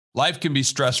Life can be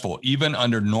stressful even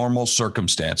under normal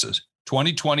circumstances.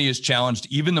 2020 has challenged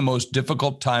even the most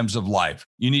difficult times of life.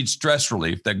 You need stress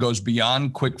relief that goes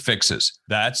beyond quick fixes.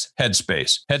 That's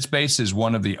Headspace. Headspace is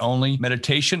one of the only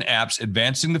meditation apps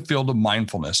advancing the field of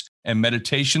mindfulness and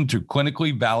meditation through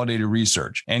clinically validated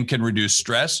research, and can reduce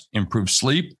stress, improve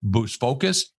sleep, boost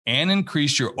focus, and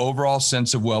increase your overall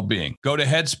sense of well-being. Go to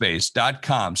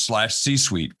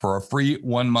headspace.com/C-suite for a free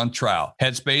 1-month trial.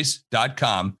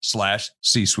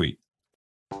 Headspace.com/C-suite.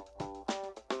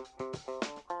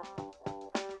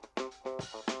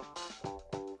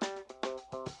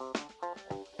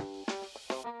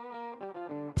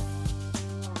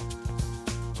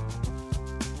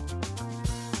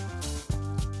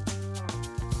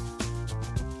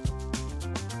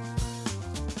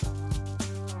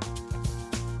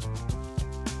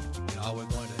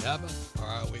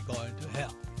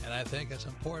 It's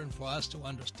important for us to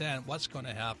understand what's going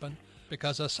to happen,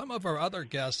 because as some of our other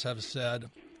guests have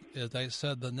said, they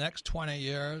said the next 20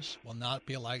 years will not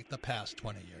be like the past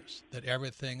 20 years, that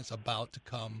everything is about to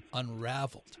come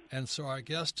unraveled. And so our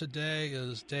guest today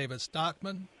is David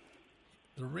Stockman.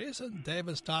 The reason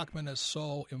David Stockman is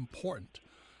so important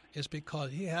is because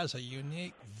he has a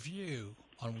unique view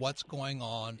on what's going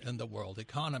on in the world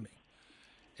economy.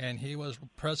 And he was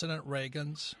President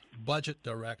Reagan's budget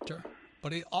director,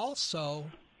 but he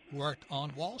also worked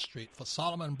on Wall Street for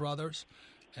Salomon Brothers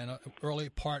and an early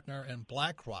partner in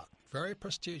BlackRock, very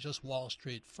prestigious Wall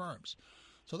Street firms.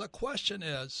 So the question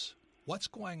is, what's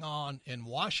going on in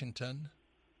Washington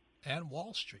and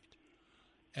Wall Street?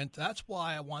 And that's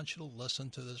why I want you to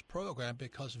listen to this program,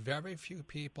 because very few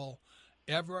people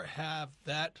ever have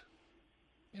that,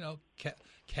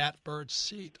 catbird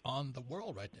seat on the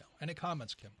world right now. Any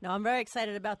comments, Kim? No, I'm very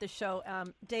excited about this show.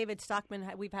 David Stockman,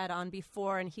 we've had on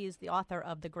before, and he's the author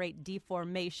of The Great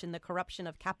Deformation, The Corruption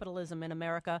of Capitalism in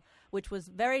America, which was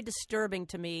very disturbing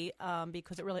to me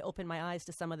because it really opened my eyes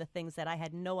to some of the things that I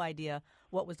had no idea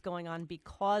what was going on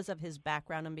because of his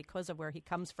background and because of where he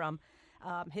comes from.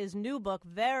 His new book,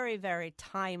 very, very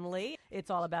timely. It's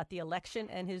all about the election,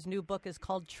 and his new book is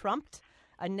called Trumped: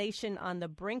 A Nation on the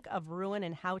Brink of Ruin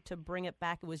and How to Bring It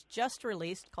Back. It was just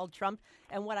released, called Trump.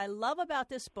 And what I love about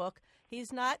this book,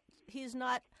 he's not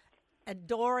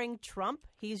adoring Trump.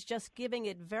 He's just giving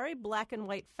it very black and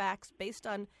white facts based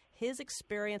on his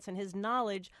experience and his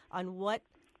knowledge on what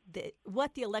the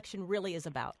election really is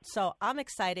about. So I'm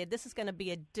excited. This is going to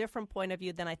be a different point of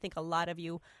view than I think a lot of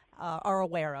you are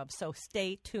aware of. So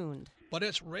stay tuned. But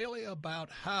it's really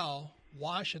about how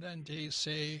Washington,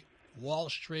 D.C., Wall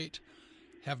Street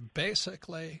have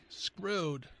basically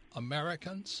screwed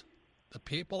Americans, the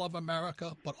people of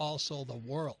America, but also the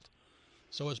world.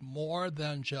 So it's more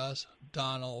than just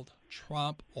Donald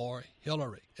Trump or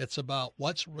Hillary. It's about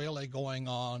what's really going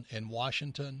on in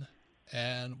Washington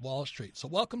and Wall Street. So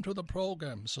welcome to the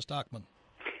program, Mr. Stockman.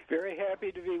 Very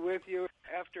happy to be with you.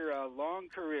 After a long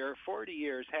career, 40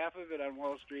 years, half of it on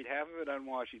Wall Street, half of it on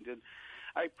Washington,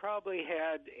 I probably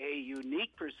had a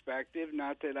unique perspective,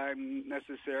 not that I'm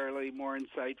necessarily more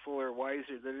insightful or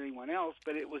wiser than anyone else,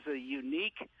 but it was a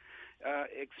unique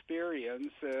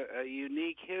experience, a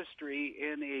unique history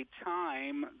in a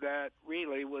time that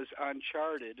really was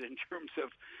uncharted in terms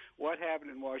of what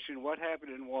happened in Washington, what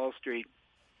happened in Wall Street,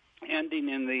 ending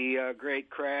in the great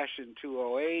crash in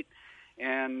 2008,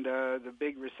 and the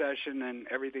big recession and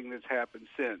everything that's happened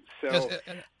since. So,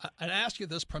 and I asked you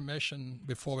this permission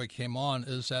before we came on,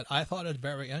 is that I thought it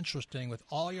very interesting with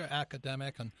all your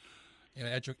academic and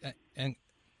and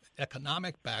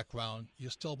economic background, you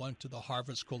still went to the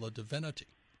Harvard School of Divinity.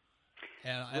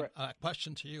 And right. I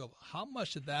question to you, how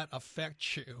much did that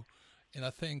affect you in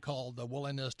a thing called the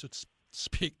willingness to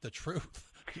speak the truth?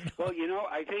 Well,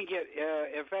 I think it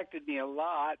affected me a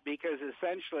lot because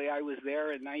essentially I was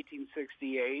there in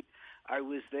 1968. I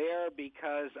was there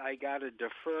because I got a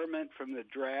deferment from the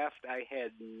draft. I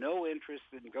had no interest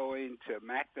in going to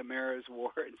McNamara's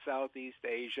war in Southeast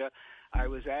Asia. I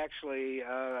was actually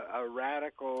a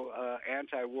radical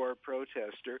anti-war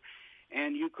protester.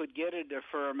 And you could get a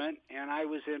deferment, and I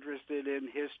was interested in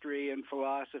history and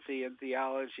philosophy and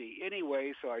theology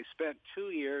anyway, so I spent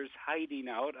 2 years hiding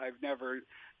out. I've never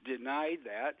denied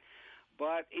that.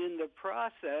 But in the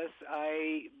process,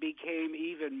 I became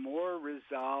even more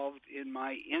resolved in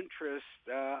my interest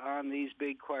on these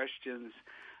big questions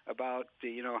about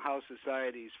how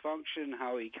societies function,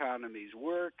 how economies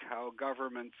work, how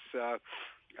governments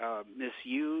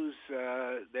misuse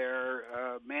their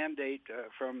mandate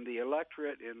from the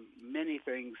electorate in many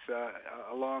things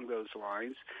along those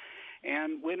lines.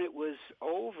 And when it was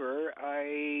over,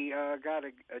 I got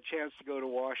a chance to go to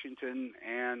Washington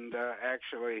and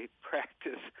actually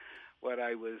practice what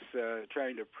I was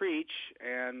trying to preach,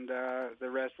 and the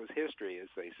rest was history, as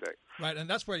they say. Right, and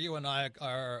that's where you and I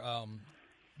are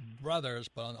brothers,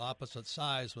 but on opposite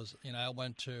sides. I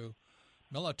went to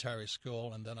military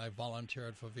school, and then I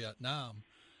volunteered for Vietnam,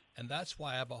 and that's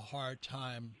why I have a hard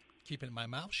time keeping my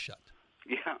mouth shut.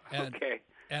 Yeah, okay.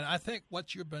 And I think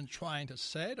what you've been trying to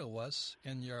say to us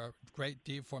in your Great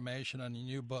Deformation and your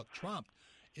new book, Trump,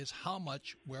 is how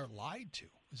much we're lied to.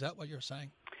 Is that what you're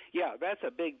saying? Yeah, that's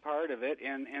a big part of it,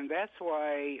 and that's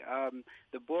why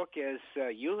the book, as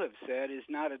you have said, is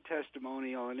not a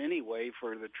testimonial in any way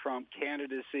for the Trump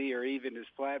candidacy or even his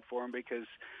platform, because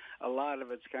a lot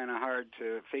of it's kind of hard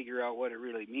to figure out what it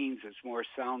really means. It's more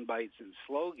sound bites and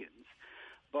slogans.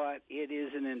 But it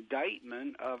is an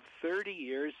indictment of 30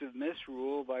 years of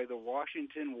misrule by the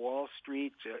Washington Wall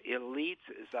Street elites,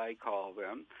 as I call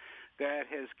them, that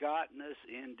has gotten us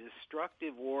in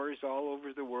destructive wars all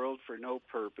over the world for no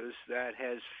purpose, that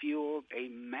has fueled a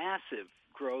massive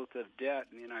growth of debt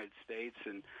in the United States,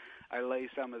 and I lay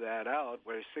some of that out,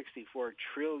 where $64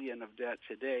 trillion of debt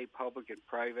today, public and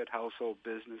private, household,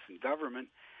 business, and government,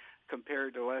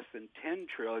 compared to less than $10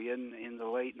 trillion in the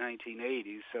late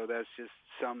 1980s, so that's just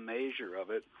some measure of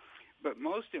it. But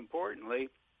most importantly,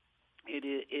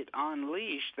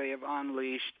 they have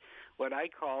unleashed what I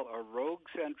call a rogue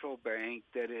central bank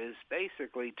that has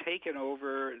basically taken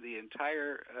over the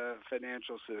entire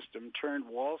financial system, turned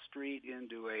Wall Street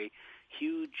into a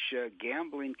huge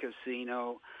gambling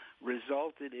casino,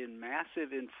 resulted in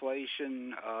massive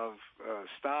inflation of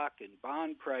stock and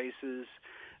bond prices,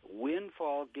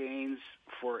 windfall gains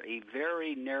for a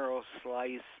very narrow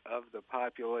slice of the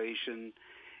population,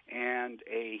 and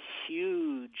a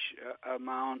huge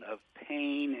amount of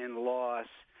pain and loss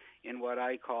in what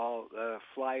I call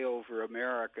flyover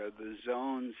America, the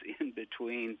zones in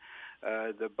between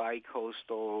the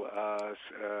bicoastal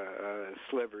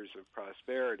slivers of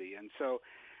prosperity. And so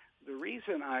the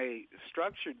reason I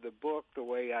structured the book the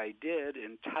way I did,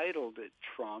 entitled it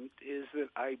Trump, is that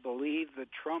I believe the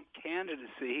Trump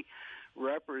candidacy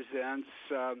represents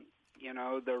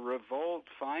the revolt,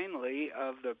 finally,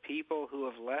 of the people who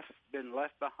have been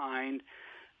left behind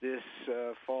this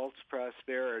false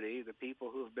prosperity, the people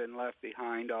who have been left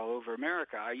behind all over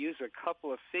America. I use a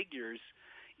couple of figures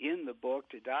in the book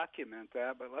to document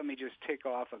that, but let me just tick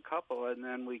off a couple, and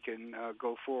then we can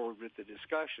go forward with the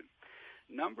discussion.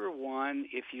 Number one,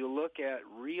 if you look at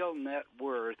real net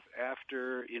worth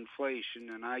after inflation,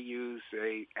 and I use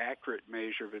an accurate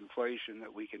measure of inflation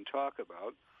that we can talk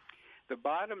about, the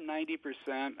bottom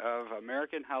 90% of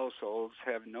American households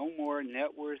have no more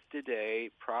net worth today,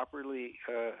 properly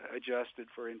adjusted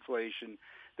for inflation,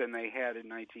 than they had in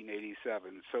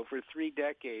 1987. So for 3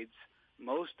 decades,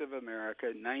 most of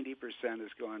America, 90%, has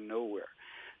gone nowhere.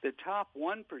 The top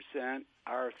 1%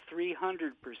 are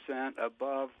 300%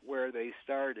 above where they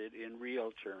started in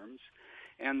real terms,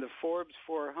 and the Forbes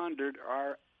 400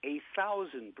 are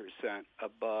 1,000%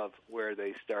 above where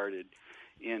they started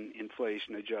in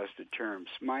inflation-adjusted terms.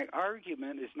 My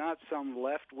argument is not some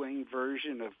left-wing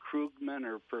version of Krugman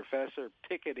or Professor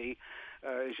Piketty,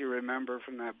 as you remember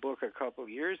from that book a couple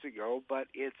years ago, but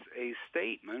it's a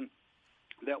statement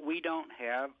that we don't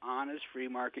have honest free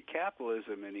market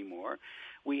capitalism anymore.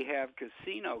 We have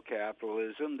casino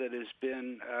capitalism that has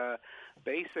been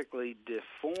basically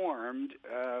deformed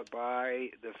by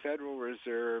the Federal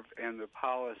Reserve and the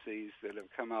policies that have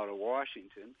come out of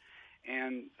Washington,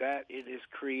 and that it has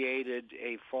created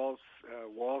a false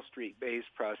Wall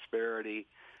Street-based prosperity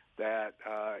that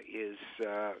is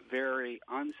very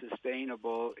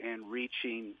unsustainable and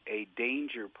reaching a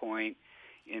danger point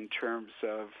in terms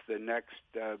of the next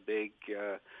big,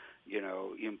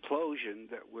 implosion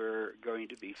that we're going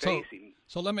to be facing.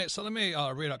 So let me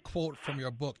read a quote from your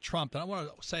book, Trump. And I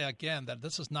want to say again that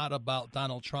this is not about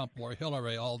Donald Trump or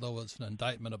Hillary, although it's an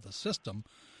indictment of the system.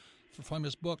 From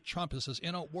his book, Trump, it says,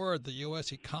 in a word, the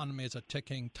U.S. economy is a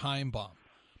ticking time bomb.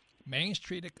 Main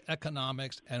Street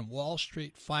economics and Wall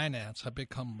Street finance have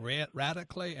become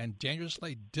radically and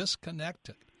dangerously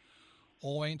disconnected,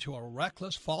 owing to a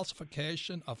reckless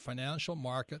falsification of financial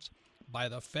markets by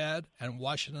the Fed and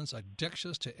Washington's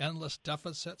addictions to endless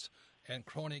deficits and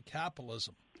crony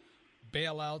capitalism,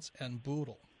 bailouts, and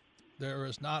boodle. There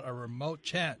is not a remote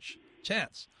chance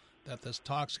that this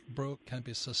toxic brew can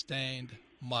be sustained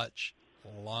much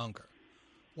longer.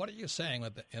 What are you saying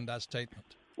in that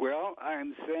statement? Well,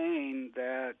 I'm saying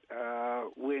that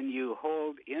when you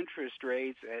hold interest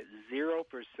rates at 0%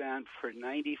 for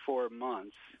 94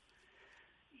 months,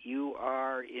 you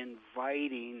are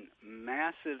inviting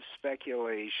massive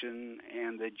speculation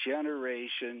and the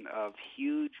generation of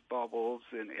huge bubbles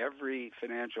in every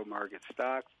financial market,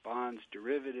 stocks, bonds,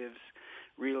 derivatives,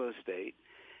 real estate,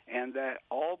 and that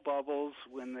all bubbles,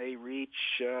 when they reach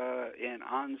an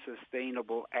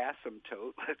unsustainable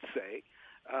asymptote, let's say,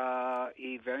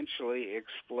 eventually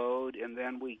explode, and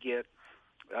then we get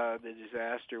the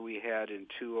disaster we had in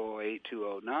 2008,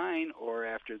 2009, or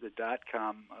after the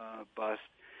dot-com bust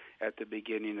at the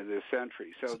beginning of this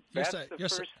century. So that's the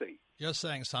first thing. You're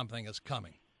saying something is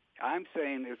coming. I'm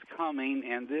saying it's coming,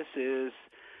 and this is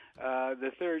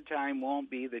the third time won't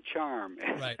be the charm,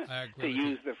 right, I agree to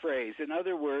use the phrase. In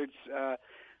other words,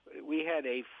 we had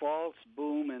a false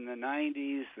boom in the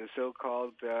 90s, the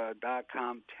so-called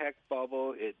dot-com tech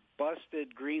bubble. It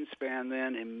busted. Greenspan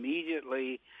then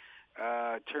immediately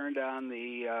turned on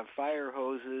the fire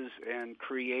hoses and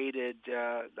created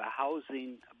the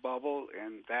housing bubble,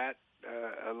 and that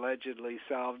allegedly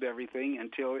solved everything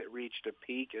until it reached a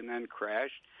peak and then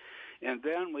crashed. And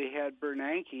then we had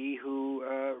Bernanke, who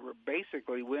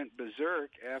basically went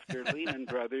berserk after Lehman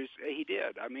Brothers. He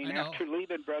did. I mean, after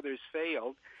Lehman Brothers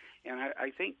failed, and I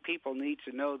think people need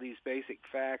to know these basic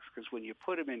facts, because when you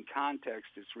put them in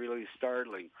context, it's really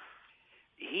startling.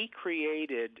 He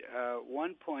created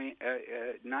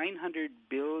 900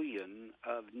 billion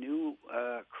of new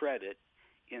credit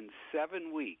in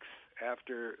 7 weeks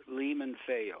after Lehman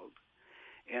failed.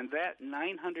 And that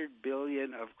 900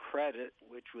 billion of credit,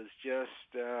 which was just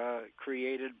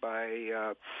created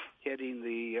by hitting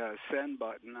the send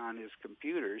button on his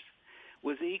computers,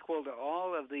 was equal to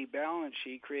all of the balance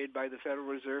sheet created by the Federal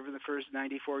Reserve in the first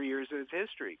 94 years of its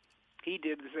history. He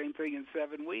did the same thing in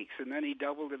 7 weeks, and then he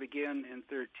doubled it again in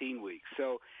 13 weeks.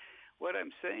 So what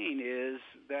I'm saying is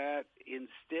that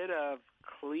instead of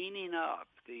cleaning up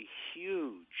the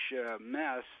huge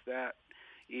mess that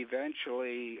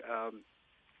eventually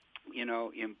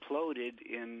imploded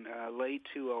in late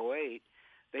 2008,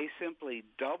 they simply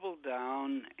doubled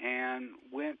down and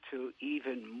went to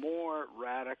even more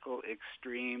radical,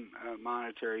 extreme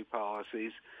monetary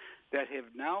policies that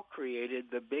have now created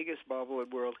the biggest bubble in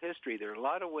world history. There are a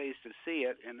lot of ways to see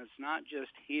it, and it's not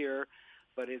just here,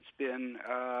 but it's been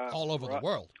all over the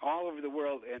world. All over the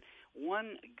world. And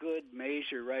one good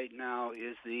measure right now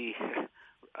is the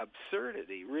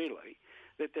absurdity, really,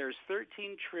 that there's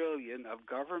 13 trillion of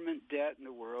government debt in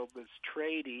the world that's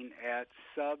trading at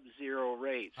sub-zero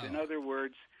rates. In other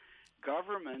words,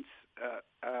 governments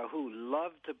who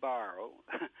love to borrow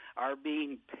are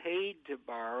being paid to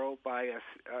borrow by a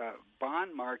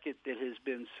bond market that has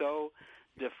been so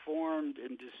deformed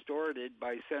and distorted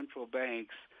by central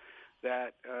banks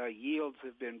that yields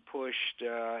have been pushed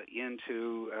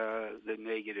into the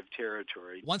negative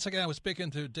territory. Once again, I was speaking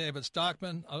to David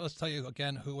Stockman. Let's tell you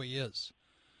again who he is.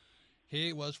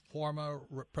 He was former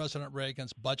President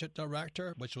Reagan's budget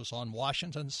director, which was on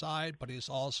Washington's side, but he's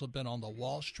also been on the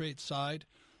Wall Street side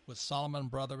with Salomon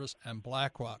Brothers and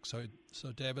BlackRock. So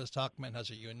David Stockman has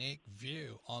a unique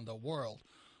view on the world.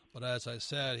 But as I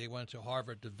said, he went to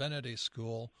Harvard Divinity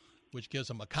School, which gives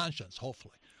him a conscience,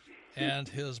 hopefully. And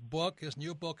his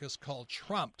new book is called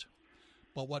Trumped.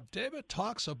 But what David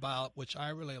talks about, which I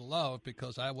really love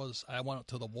because I went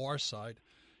to the war side,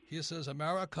 he says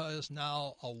America is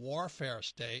now a warfare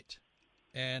state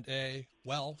and a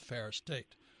welfare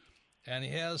state. And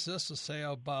he has this to say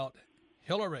about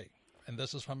Hillary, and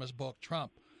this is from his book,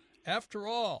 Trump. After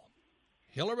all,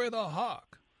 Hillary the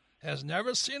Hawk has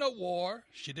never seen a war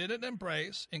she didn't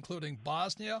embrace, including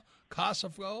Bosnia,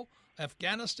 Kosovo,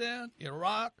 Afghanistan,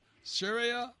 Iraq,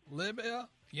 Syria, Libya,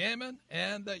 Yemen,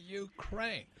 and the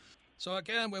Ukraine. So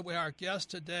again, our guest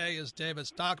today is David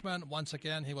Stockman. Once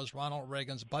again, he was Ronald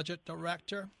Reagan's budget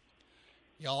director.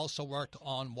 He also worked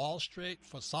on Wall Street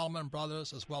for Salomon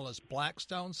Brothers as well as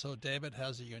Blackstone. So David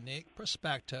has a unique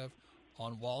perspective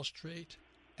on Wall Street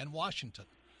and Washington.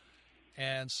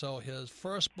 And so his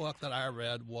first book that I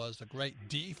read was The Great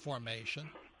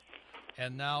Deformation.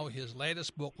 And now his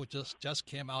latest book, which just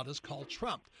came out, is called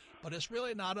Trump. But it's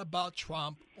really not about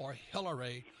Trump or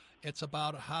Hillary. It's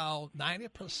about how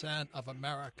 90% of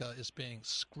America is being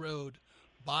screwed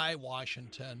by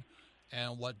Washington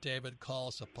and what David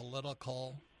calls the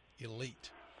political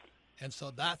elite. And so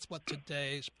that's what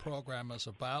today's program is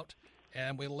about.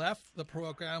 And we left the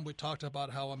program, we talked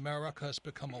about how America has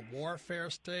become a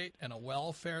warfare state and a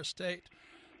welfare state.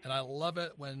 And I love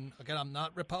it when, again, I'm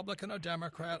not Republican or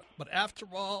Democrat, but after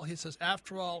all, he says,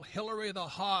 after all, Hillary the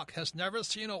Hawk has never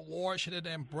seen a war she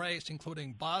didn't embrace,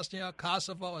 including Bosnia,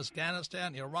 Kosovo,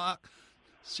 Afghanistan, Iraq,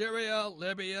 Syria,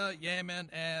 Libya, Yemen,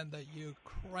 and the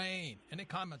Ukraine. Any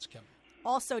comments, Kim?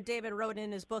 Also, David wrote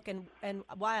in his book, and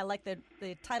why I like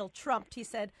the title Trumped, he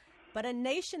said, but a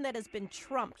nation that has been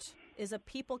trumped is a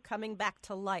people coming back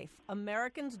to life.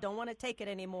 Americans don't want to take it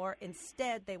anymore.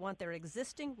 Instead, they want their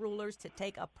existing rulers to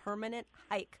take a permanent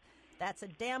hike. That's a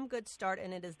damn good start,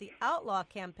 and it is the outlaw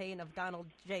campaign of Donald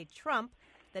J. Trump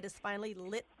that has finally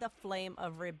lit the flame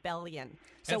of rebellion.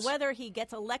 So whether he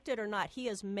gets elected or not, he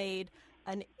has made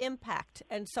an impact.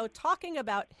 And so talking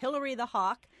about Hillary the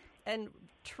Hawk and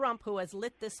Trump, who has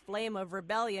lit this flame of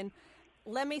rebellion,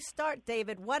 let me start,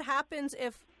 David. What happens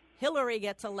if Hillary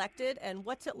gets elected, and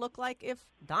what's it look like if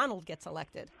Donald gets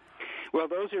elected? Well,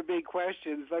 those are big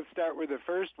questions. Let's start with the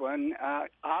first one.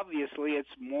 Obviously, it's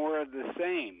more of the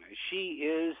same. She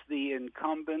is the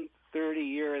incumbent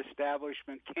 30-year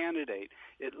establishment candidate.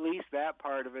 At least that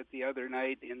part of it the other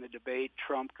night in the debate,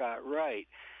 Trump got right.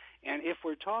 And if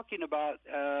we're talking about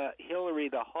Hillary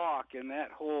the Hawk and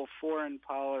that whole foreign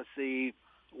policy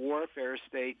warfare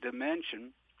state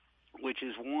dimension, which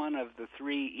is one of the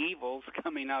three evils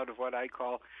coming out of what I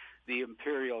call the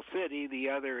imperial city. The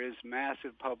other is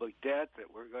massive public debt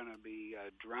that we're going to be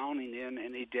drowning in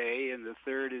any day, and the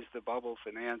third is the bubble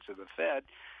finance of the Fed.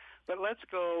 But let's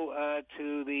go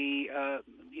to the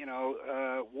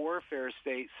warfare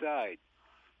state side.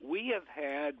 We have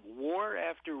had war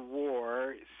after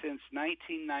war since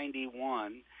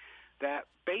 1991 that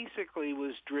basically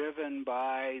was driven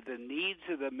by the needs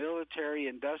of the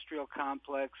military-industrial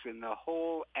complex and the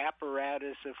whole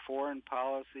apparatus of foreign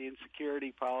policy and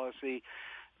security policy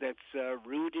that's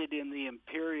rooted in the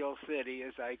imperial city,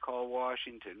 as I call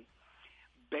Washington,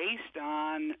 based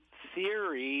on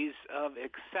theories of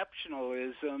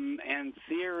exceptionalism and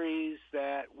theories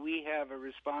that we have a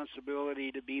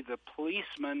responsibility to be the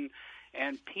policeman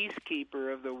and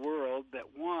peacekeeper of the world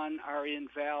that, one, are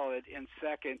invalid, and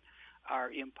second,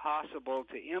 are impossible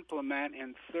to implement,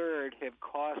 and third, have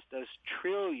cost us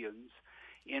trillions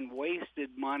in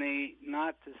wasted money,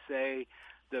 not to say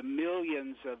the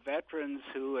millions of veterans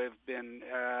who have been,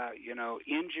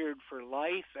 injured for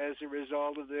life as a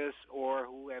result of this, or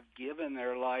who have given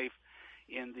their life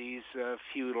in these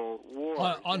feudal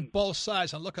wars. On both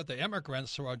sides, and look at the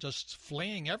immigrants who are just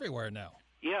fleeing everywhere now.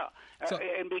 Yeah,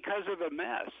 and because of the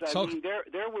mess. I mean,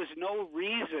 there was no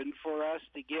reason for us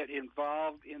to get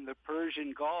involved in the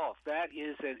Persian Gulf. That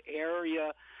is an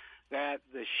area that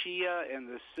the Shia and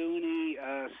the Sunni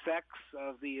sects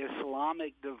of the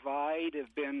Islamic divide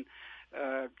have been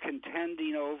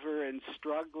contending over and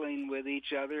struggling with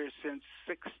each other since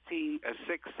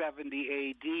 670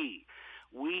 A.D.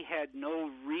 We had no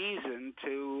reason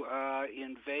to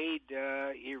invade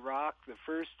Iraq the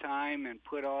first time and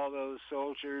put all those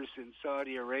soldiers in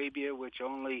Saudi Arabia, which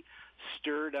only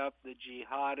stirred up the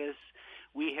jihadists.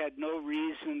 We had no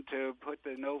reason to put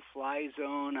the no-fly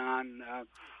zone on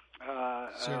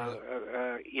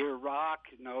Iraq,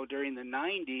 during the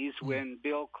 90s when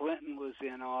Bill Clinton was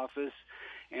in office,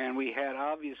 and we had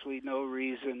obviously no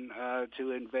reason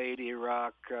to invade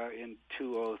Iraq in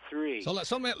 2003. So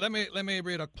let me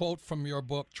read a quote from your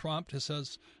book, Trumped. It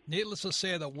says, "Needless to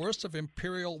say, the worst of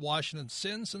Imperial Washington's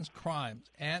sins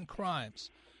and crimes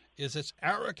is its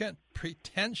arrogant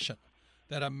pretension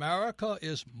that America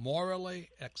is morally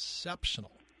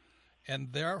exceptional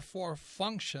and therefore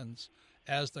functions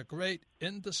as the great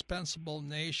indispensable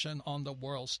nation on the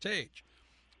world stage.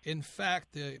 In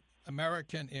fact, the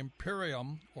American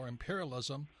imperialism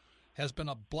has been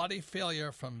a bloody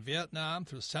failure from Vietnam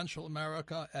through Central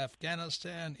America,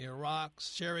 Afghanistan, Iraq,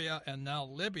 Syria, and now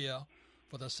Libya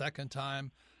for the second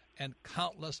time, and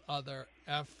countless other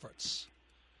efforts."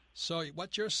 So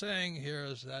what you're saying here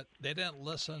is that they didn't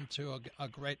listen to a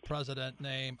great president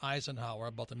named Eisenhower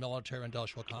about the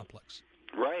military-industrial complex.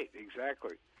 Right,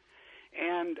 exactly.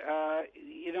 And,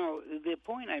 the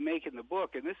point I make in the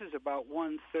book, and this is about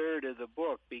one-third of the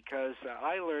book, because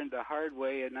I learned the hard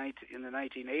way in the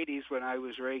 1980s when I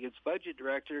was Reagan's budget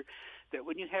director, that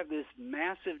when you have this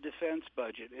massive defense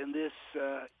budget and this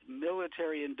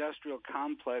military-industrial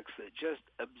complex that just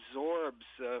absorbs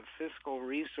fiscal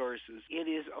resources, it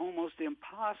is almost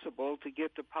impossible to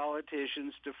get the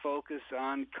politicians to focus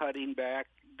on cutting back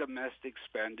domestic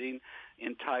spending,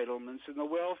 entitlements, and the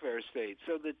welfare state.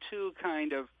 So the two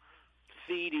kind of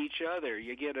feed each other.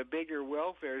 You get a bigger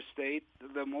welfare state,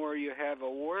 the more you have a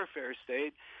warfare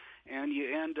state, and you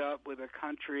end up with a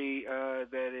country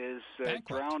that is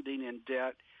drowning in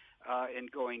debt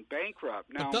and going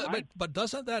bankrupt. Now, but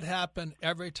doesn't that happen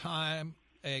every time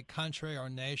a country or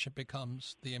nation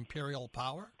becomes the imperial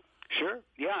power? Sure,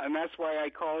 yeah, and that's why I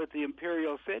call it the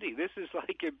imperial city. This is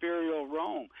like imperial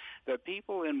Rome. The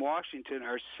people in Washington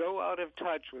are so out of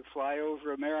touch with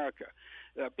flyover America.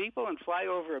 People in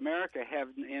flyover America have,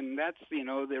 and that's,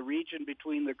 the region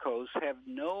between the coasts, have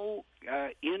no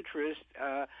interest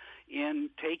in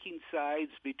taking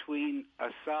sides between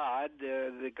Assad,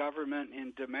 the government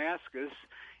in Damascus,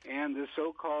 and the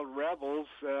so-called rebels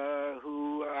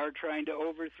who are trying to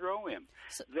overthrow him.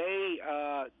 They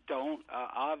don't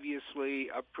obviously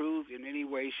approve in any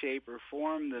way, shape, or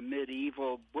form the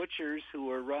medieval butchers who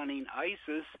are running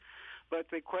ISIS, but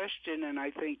the question, and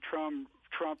I think Trump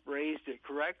raised it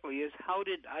correctly, is how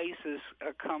did ISIS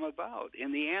come about?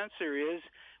 And the answer is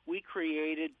we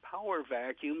created power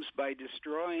vacuums by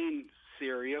destroying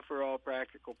Syria for all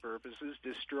practical purposes,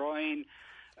 destroying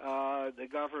the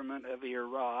government of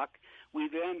Iraq. We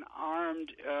then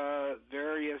armed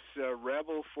various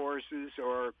rebel forces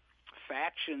or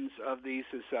factions of these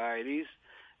societies,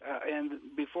 and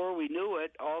before we knew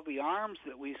it, all the arms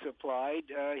that we supplied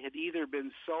had either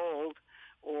been sold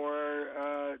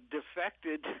or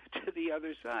defected to the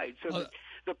other side. So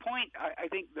the point, I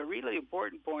think the really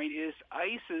important point is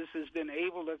ISIS has been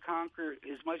able to conquer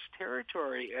as much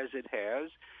territory as it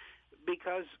has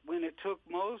because when it took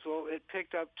Mosul, it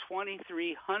picked up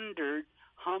 2,300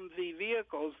 Humvee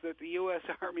vehicles that the U.S.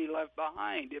 Army left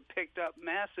behind. It picked up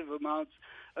massive amounts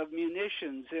of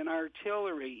munitions and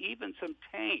artillery, even some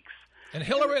tanks. And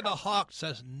Hillary the Hawk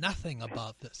says nothing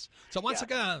about this. So once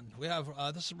again, we have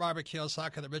this is Robert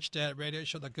Kiyosaki of the Rich Dad Radio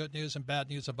Show, the good news and bad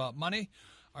news about money.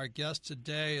 Our guest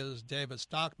today is David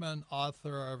Stockman,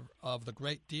 author of The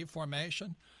Great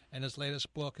Deformation, and his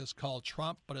latest book is called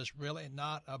Trump, but it's really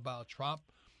not about Trump.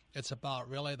 It's about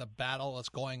really the battle that's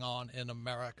going on in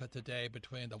America today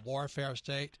between the warfare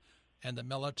state and the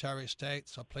military state,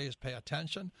 so please pay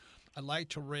attention. I'd like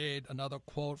to read another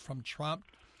quote from Trump.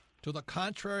 To the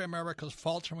contrary, America's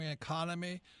faltering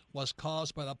economy was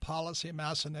caused by the policy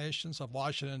machinations of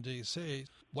Washington, D.C.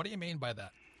 What do you mean by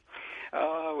that?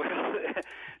 Well,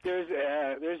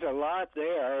 there's a lot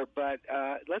there, but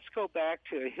let's go back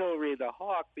to Hillary the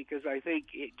Hawk because I think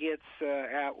it gets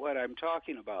at what I'm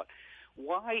talking about.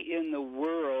 Why in the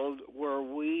world were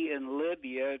we in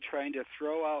Libya trying to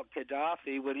throw out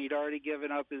Gaddafi when he'd already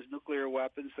given up his nuclear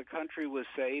weapons? The country was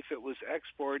safe. It was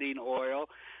exporting oil,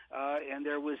 and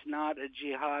there was not a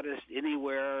jihadist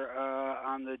anywhere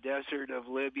on the desert of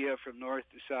Libya from north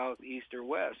to south, east or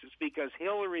west. It's because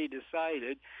Hillary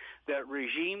decided that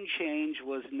regime change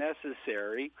was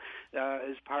necessary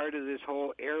as part of this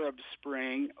whole Arab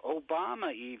Spring.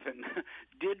 Obama even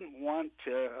didn't want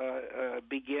to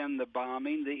begin the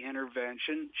bombing, the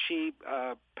intervention. She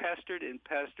pestered and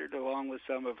pestered along with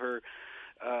some of her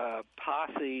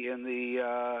posse in the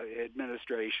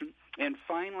administration and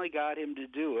finally got him to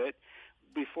do it.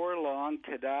 Before long,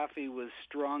 Gaddafi was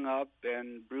strung up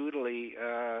and brutally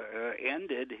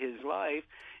ended his life.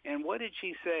 And what did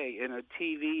she say in a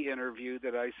TV interview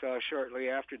that I saw shortly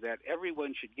after that?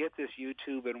 Everyone should get this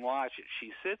YouTube and watch it.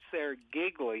 She sits there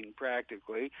giggling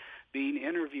practically, being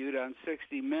interviewed on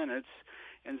 60 Minutes,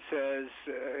 and says,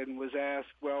 and was asked,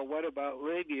 well, what about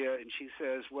Libya? And she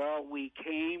says, well, we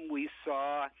came, we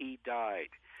saw, he died.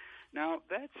 Now,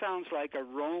 that sounds like a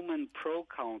Roman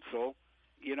proconsul,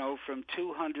 from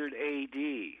 200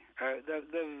 A.D.,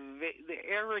 the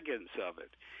arrogance of it.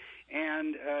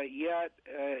 And yet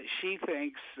she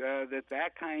thinks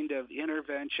that kind of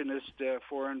interventionist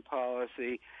foreign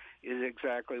policy is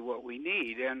exactly what we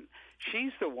need. And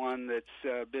she's the one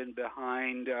that's been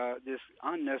behind this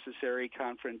unnecessary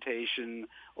confrontation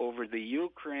over the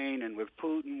Ukraine and with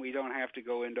Putin. We don't have to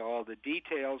go into all the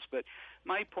details, but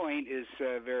my point is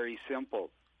very simple.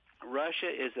 Russia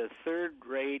is a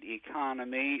third-rate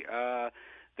economy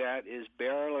that is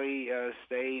barely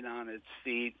staying on its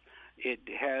feet. It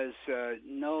has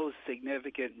no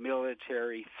significant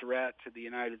military threat to the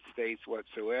United States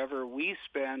whatsoever. We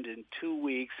spend in 2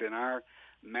 weeks in our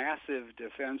massive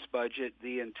defense budget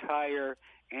the entire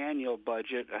annual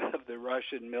budget of the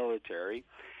Russian military.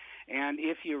 And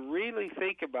if you really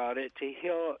think about it, to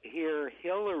hear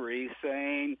Hillary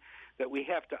saying that we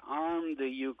have to arm the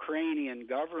Ukrainian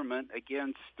government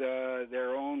against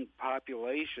their own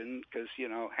population because,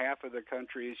 half of the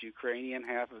country is Ukrainian,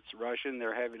 half of it's Russian.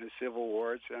 They're having a civil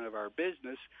war. It's none of our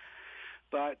business.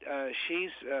 But she's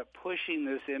pushing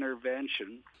this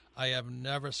intervention. I have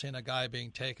never seen a guy being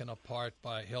taken apart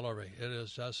by Hillary. It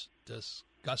is just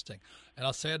disgusting. And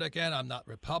I'll say it again, I'm not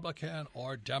Republican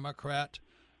or Democrat.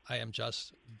 I am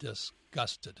just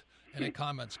disgusted. Any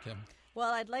comments, Kim?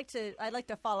 Well, I'd like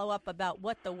to follow up about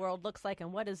what the world looks like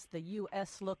and what does the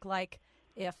U.S. look like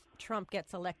if Trump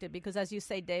gets elected. Because as you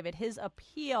say, David, his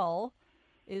appeal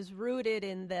is rooted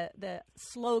in the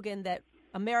slogan that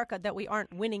America, that we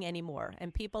aren't winning anymore.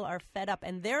 And people are fed up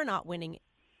and they're not winning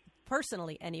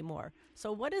personally anymore.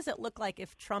 So what does it look like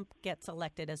if Trump gets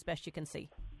elected, as best you can see?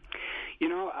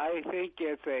 I think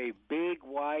it's a big,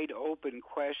 wide open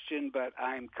question, but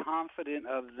I'm confident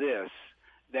of this,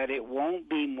 that it won't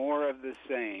be more of the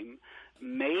same.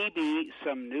 Maybe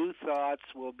some new thoughts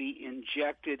will be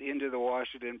injected into the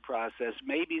Washington process.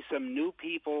 Maybe some new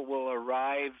people will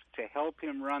arrive to help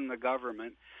him run the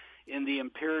government in the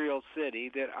imperial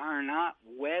city that are not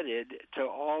wedded to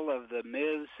all of the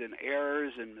myths and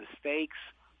errors and mistakes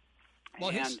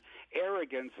and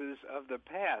arrogances of the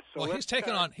past. So he's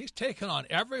taken on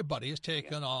everybody. He's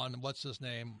taken on, what's his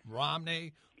name,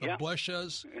 Romney, the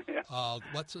Bushes,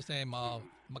 what's his name,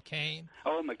 McCain.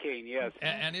 Oh, McCain, yes.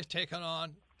 And he's taken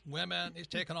on women. He's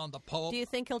taken on the Pope. Do you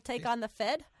think he'll take on the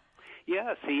Fed?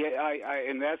 Yes,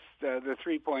 and that's the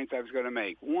 3 points I was going to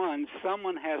make. One,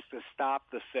 someone has to stop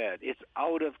the Fed. It's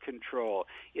out of control.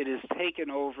 It has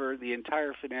taken over the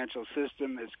entire financial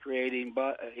system. It's creating,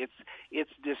 but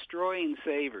it's destroying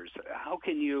savers. How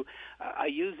can you? I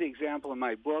use the example in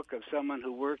my book of someone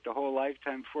who worked a whole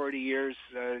lifetime, 40 years,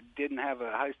 didn't have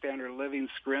a high standard of living,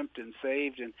 scrimped and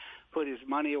saved, and put his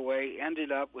money away,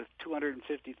 ended up with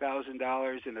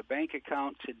 $250,000 in a bank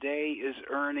account, today is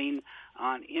earning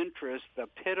on interest the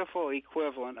pitiful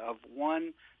equivalent of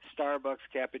one Starbucks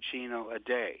cappuccino a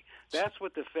day. That's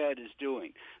what the Fed is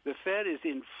doing. The Fed is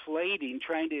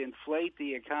trying to inflate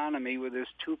the economy with this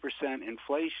 2%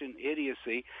 inflation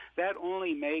idiocy. That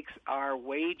only makes our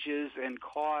wages and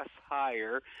costs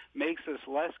higher, makes us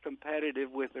less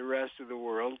competitive with the rest of the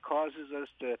world, causes us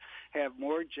to have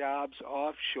more jobs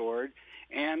offshored,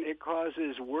 and it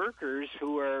causes workers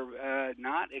who are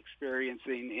not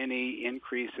experiencing any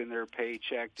increase in their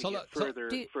paycheck to get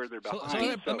further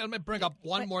behind. So let me bring up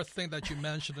one more thing that you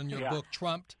mentioned in your book,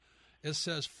 Trumped. It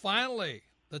says, finally,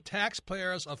 the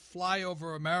taxpayers of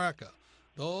flyover America,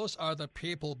 those are the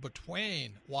people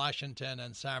between Washington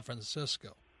and San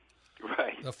Francisco.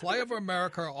 Right. The flyover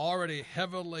America are already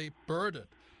heavily burdened,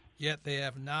 yet they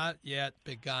have not yet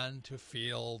begun to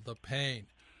feel the pain.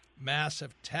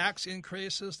 Massive tax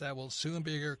increases that will soon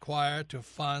be required to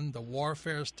fund the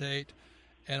warfare state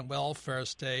and welfare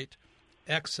state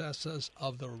excesses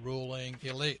of the ruling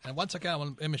elite. And once again, I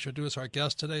want to introduce our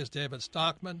guest today is David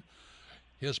Stockman.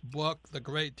 His book, The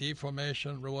Great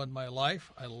Deformation Ruined My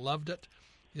Life. I loved it.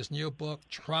 His new book,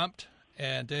 Trumped.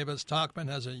 And David Stockman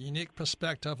has a unique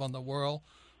perspective on the world,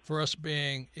 first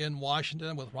being in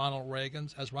Washington with Ronald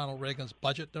Reagan's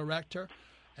budget director,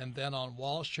 and then on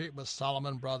Wall Street with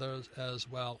Salomon Brothers as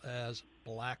well as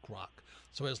BlackRock.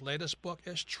 So his latest book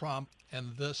is Trump,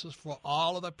 and this is for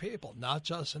all of the people, not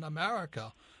just in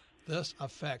America. This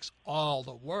affects all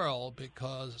the world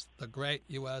because the great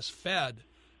U.S. Fed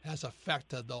has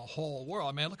affected the whole world.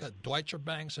 I mean, look at Deutsche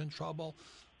Bank's in trouble.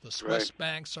 The Swiss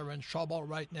banks are in trouble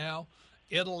right now.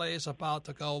 Italy is about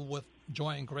to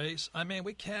join Greece. I mean,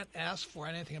 we can't ask for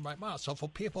anything right now. So for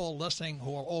people listening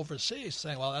who are overseas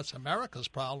saying, well, that's America's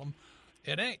problem,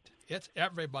 it ain't. It's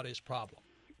everybody's problem.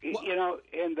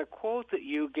 And the quote that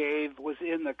you gave was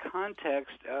in the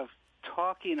context of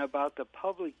talking about the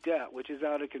public debt, which is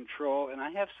out of control, and I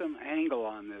have some angle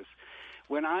on this.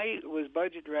 When I was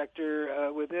budget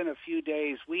director, within a few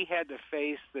days, we had to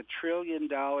face the $1 trillion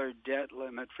debt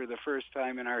limit for the first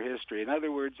time in our history. In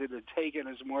other words, it had taken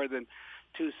us more than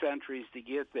 2 centuries to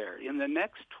get there. In the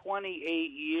next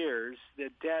 28 years, the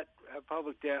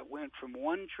public debt went from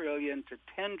 $1 trillion to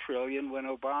 $10 trillion when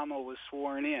Obama was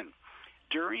sworn in.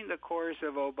 During the course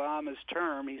of Obama's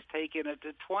term, he's taken it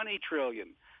to $20 trillion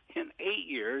in 8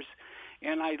 years.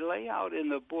 And I lay out in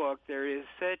the book, there is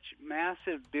such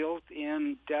massive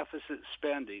built-in deficit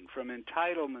spending from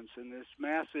entitlements and this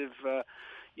massive,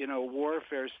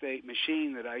 warfare state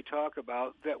machine that I talk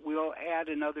about that will add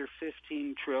another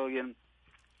 $15 trillion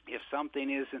if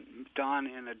something isn't done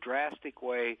in a drastic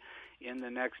way in the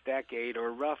next decade,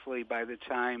 or roughly by the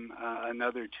time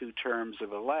another 2 terms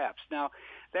have elapsed. Now,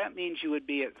 that means you would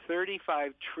be at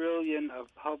 $35 trillion of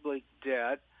public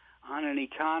debt on an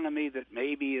economy that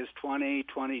maybe is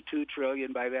 22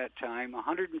 trillion by that time,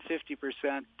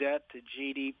 150% debt to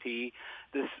GDP,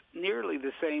 this nearly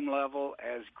the same level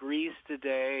as Greece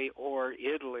today or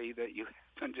Italy that you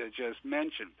happened to just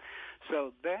mention.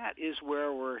 So that is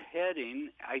where we're heading.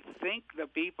 I think the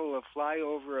people of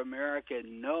flyover America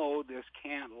know this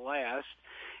can't last,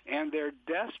 and they're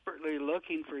desperately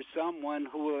looking for someone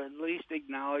who will at least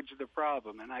acknowledge the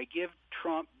problem. And I give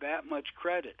Trump that much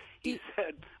credit. He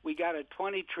said, we got a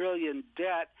 $20 trillion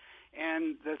debt,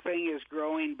 and the thing is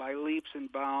growing by leaps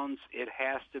and bounds. It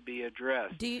has to be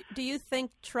addressed. Do you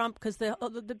think Trump, because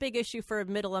the big issue for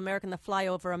middle America and the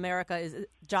flyover America is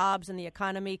jobs and the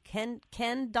economy,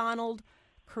 can Donald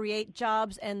create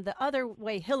jobs. And the other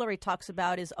way Hillary talks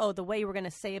about is, the way we're going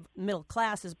to save middle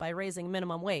class is by raising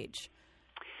minimum wage.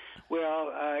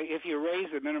 Well, if you raise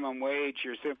the minimum wage,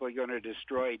 you're simply going to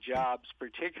destroy jobs,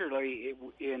 particularly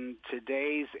in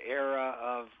today's era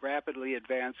of rapidly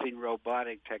advancing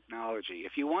robotic technology.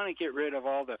 If you want to get rid of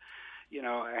all the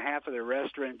half of the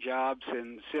restaurant jobs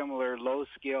and similar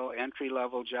low-skill,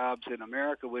 entry-level jobs in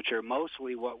America, which are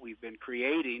mostly what we've been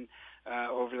creating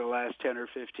over the last 10 or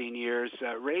 15 years,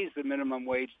 raise the minimum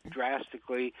wage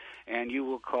drastically, and you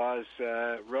will cause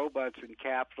robots and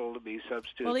capital to be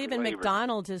substituted Well, even for labor.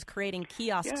 McDonald's is creating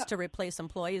kiosks to replace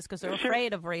employees because they're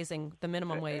afraid of raising the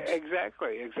minimum wage.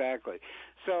 Exactly.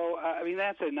 So,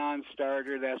 that's a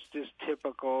non-starter. That's just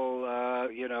typical,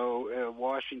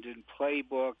 Washington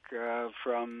playbook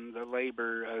from the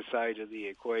labor side of the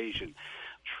equation.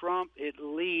 Trump, at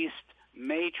least,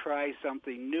 may try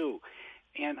something new.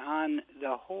 And on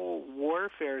the whole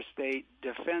warfare state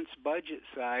defense budget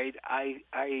side, I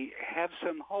have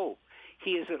some hope.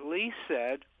 He has at least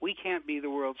said, we can't be the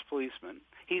world's policeman.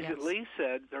 He's at least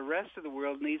said the rest of the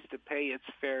world needs to pay its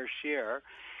fair share.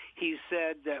 He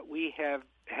said that we have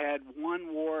had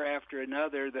one war after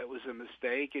another that was a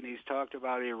mistake, and he's talked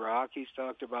about Iraq, he's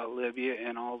talked about Libya,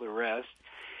 and all the rest.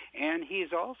 And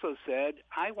he's also said,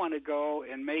 I want to go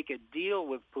and make a deal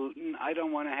with Putin. I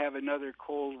don't want to have another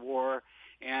Cold War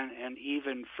and an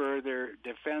even further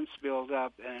defense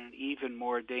buildup and an even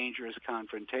more dangerous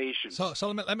confrontation. So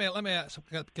let me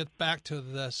get back to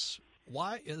this.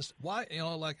 Why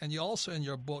and you also in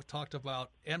your book talked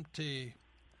about empty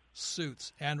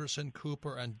suits, Anderson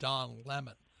Cooper and Don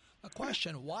Lemon. The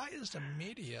question, why is the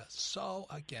media so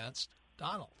against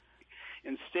Donald?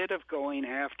 Instead of going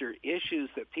after issues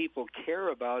that people care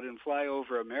about and fly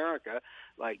over America,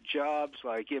 like jobs,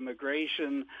 like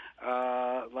immigration,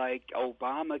 like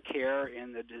Obamacare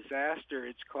and the disaster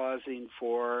it's causing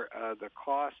for the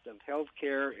cost of health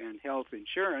care and health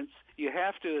insurance, you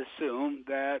have to assume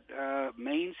that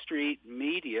Main Street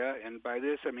media, and by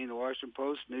this I mean the Washington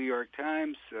Post, New York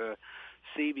Times,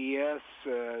 CBS,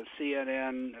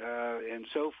 CNN, and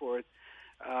so forth,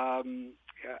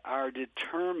 are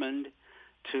determined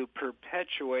to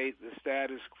perpetuate the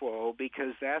status quo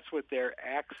because that's what their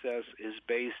access is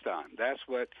based on. That's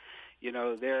what,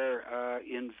 their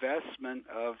investment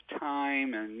of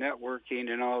time and networking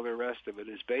and all the rest of it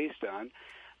is based on.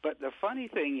 But the funny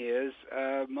thing is,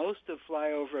 most of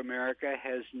Flyover America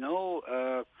has no,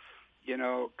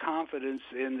 confidence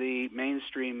in the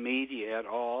mainstream media at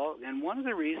all. And one of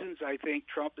the reasons I think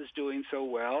Trump is doing so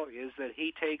well is that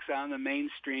he takes on the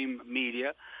mainstream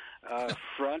media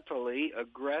frontally,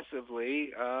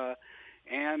 aggressively,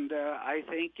 and I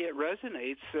think it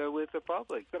resonates with the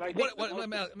public. But I think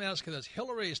let me ask you this.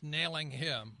 Hillary's nailing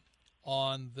him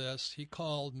on this. He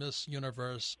called Miss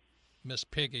Universe Miss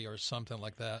Piggy or something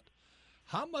like that.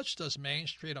 How much does Main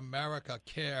Street America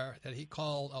care that he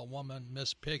called a woman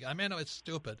Miss Piggy? I mean, it's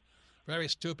stupid, very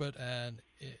stupid and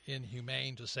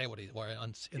inhumane to say what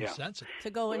insensitive.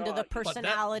 To go into the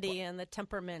personality and the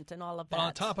temperament and all of that. But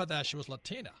on top of that, she was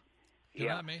Latina. You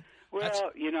know what I mean? Well,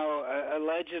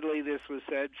 allegedly this was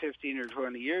said 15 or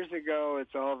 20 years ago.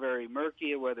 It's all very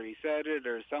murky whether he said it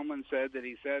or someone said that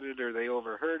he said it or they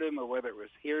overheard him or whether it was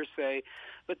hearsay.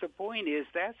 But the point is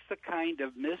that's the kind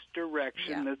of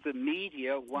misdirection that the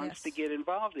media wants to get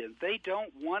involved in. They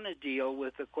don't want to deal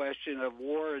with the question of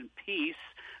war and peace.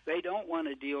 They don't want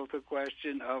to deal with the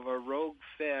question of a rogue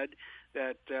Fed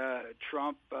that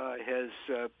Trump has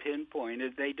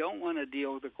pinpointed. They don't want to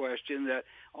deal with the question that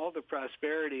all the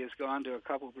prosperity has gone to a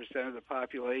couple percent of the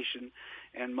population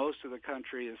and most of the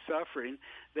country is suffering.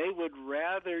 They would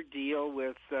rather deal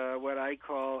with what I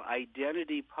call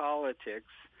identity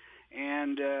politics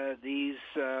and these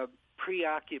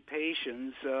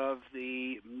preoccupations of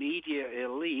the media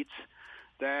elites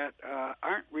that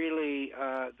aren't really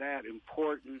that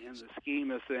important in the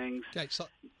scheme of things. Okay, so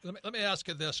let me ask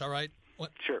you this, all right?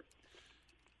 Sure.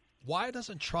 Why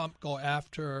doesn't Trump go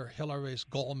after Hillary's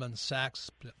Goldman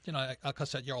Sachs? Like I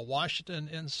said, you're a Washington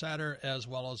insider as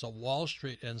well as a Wall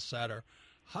Street insider.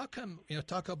 How come,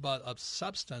 talk about of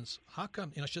substance, how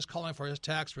come, she's calling for his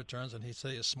tax returns and he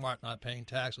says he's smart not paying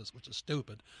taxes, which is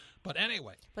stupid. But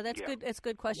anyway. But that's good. It's a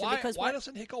good question. Why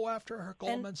doesn't he go after her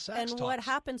Goldman Sachs And talks? what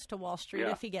happens to Wall Street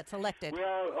if he gets elected?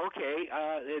 Well, okay,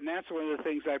 and that's one of the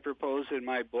things I propose in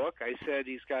my book. I said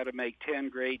he's got to make 10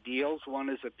 great deals. One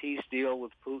is a peace deal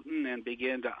with Putin and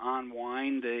begin to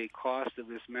unwind the cost of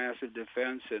this massive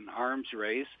defense and arms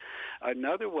race.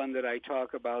 Another one that I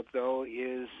talk about, though,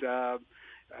 is a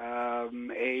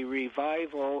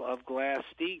revival of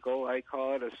Glass-Steagall. I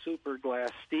call it a super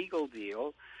Glass-Steagall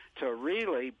deal to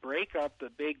really break up the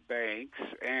big banks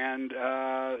and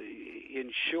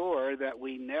ensure that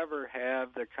we never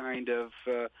have the kind of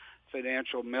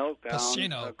financial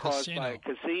meltdown caused by a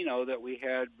casino that we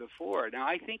had before. Now,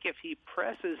 I think if he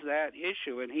presses that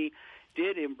issue, and he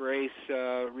did embrace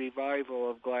revival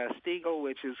of Glass-Steagall,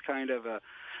 which is kind of a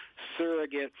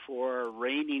surrogate for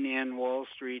reining in Wall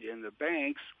Street and the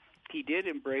banks, he did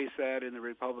embrace that in the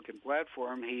Republican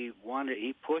platform. He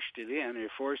pushed it in, he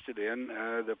forced it in.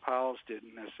 The Powells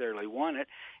didn't necessarily want it.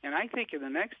 And I think in the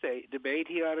next debate,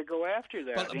 he ought to go after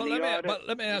that. But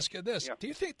let me ask you this. Yeah. Do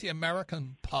you think the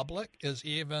American public is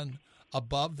even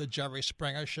above the Jerry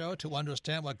Springer show to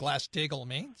understand what Glass-Steagall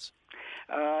means?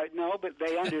 No, but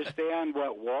they understand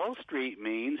what Wall Street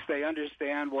means. They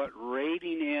understand what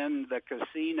raiding in the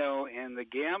casino and the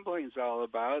gambling is all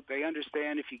about. They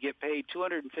understand if you get paid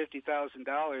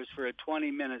 $250,000 for a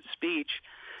 20-minute speech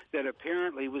that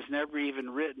apparently was never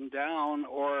even written down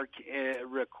or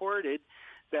recorded,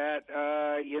 that,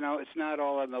 it's not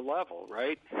all on the level,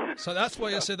 right? So that's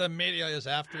why you say the media is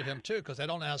after him, too, because they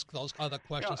don't ask those other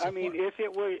questions. No, I mean,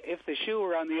 if the shoe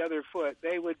were on the other foot,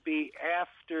 they would be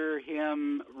after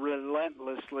him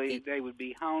relentlessly. They would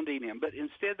be hounding him. But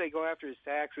instead, they go after his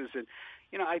taxes. And,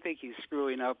 I think he's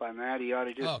screwing up on that. He ought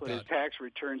to just put his tax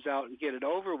returns out and get it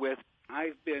over with.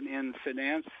 I've been in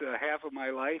finance half of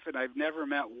my life, and I've never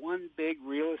met one big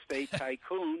real estate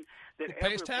tycoon that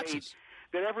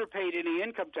ever paid any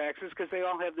income taxes, because they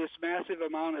all have this massive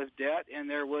amount of debt, and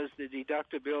there was the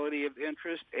deductibility of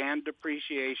interest and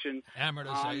depreciation,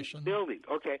 amortization, on building.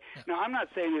 Okay, yeah. Now I'm not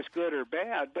saying it's good or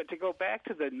bad, but to go back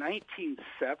to the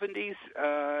 1970s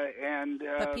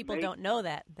but people don't know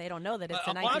that. They don't know that it's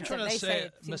the 1970s. What I'm trying to say,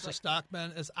 Mr.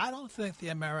 Stockman, is I don't think the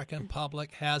American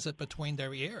public has it between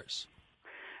their ears.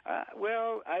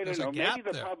 Well, I don't know. Maybe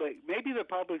the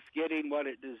public's getting what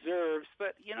it deserves,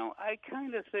 but I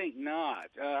kind of think not.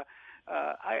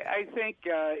 I think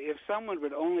if someone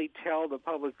would only tell the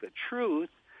public the truth,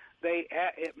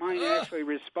 it might actually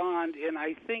respond, and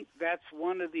I think that's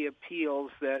one of the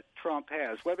appeals that Trump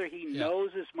has. Whether he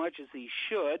knows as much as he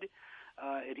should,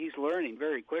 and he's learning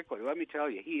very quickly. Let me tell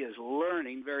you, he is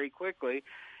learning very quickly.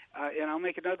 And I'll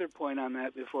make another point on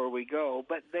that before we go.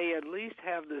 But they at least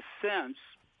have the sense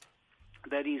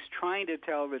that he's trying to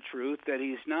tell the truth, that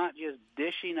he's not just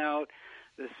dishing out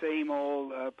the same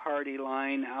old party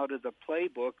line out of the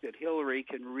playbook that Hillary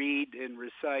can read and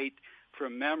recite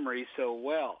from memory so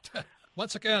well.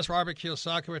 Once again, it's Robert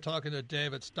Kiyosaki. We're talking to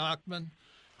David Stockman.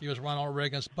 He was Ronald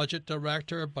Reagan's budget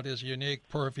director, but his unique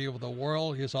purview of the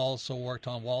world. He's also worked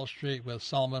on Wall Street with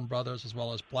Salomon Brothers as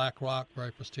well as BlackRock,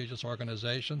 very prestigious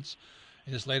organizations.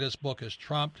 His latest book is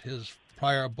Trumped. His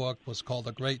prior book was called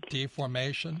The Great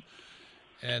Deformation.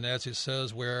 And as he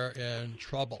says, we're in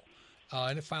trouble.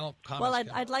 Any final comments? Well,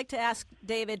 I'd like to ask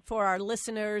David, for our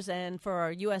listeners and for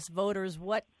our U.S. voters,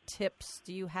 what tips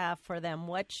do you have for them?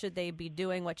 What should they be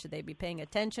doing? What should they be paying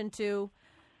attention to?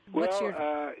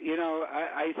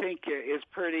 I think it's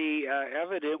pretty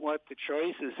evident what the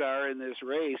choices are in this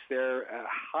race. They're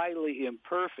highly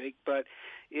imperfect, but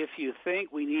if you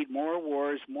think we need more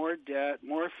wars, more debt,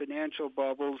 more financial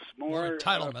bubbles, more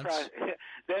entitlements,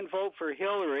 then vote for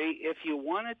Hillary. If you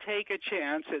want to take a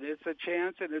chance, and it's a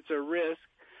chance and it's a risk,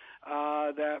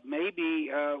 that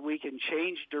maybe we can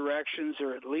change directions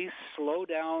or at least slow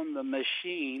down the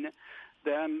machine,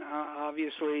 then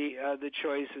obviously the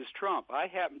choice is Trump. I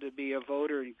happen to be a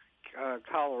voter in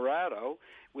Colorado,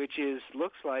 which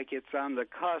looks like it's on the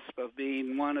cusp of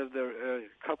being one of the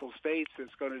couple states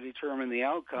that's going to determine the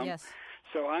outcome. Yes.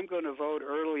 So I'm going to vote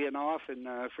early and often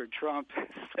for Trump,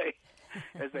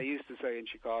 as they used to say in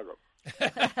Chicago.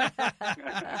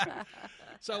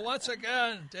 So once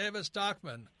again, David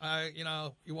Stockman,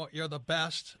 you're the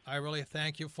best. I really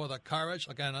thank you for the courage.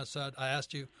 Again, I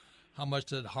asked you, how much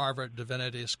did Harvard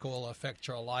Divinity School affect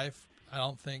your life? I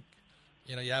don't think,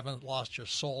 you haven't lost your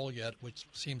soul yet, which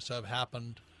seems to have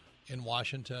happened in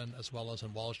Washington as well as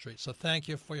in Wall Street. So thank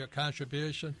you for your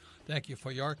contribution. Thank you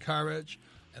for your courage.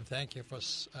 And thank you for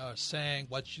saying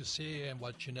what you see and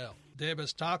what you know. David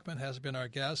Stockman has been our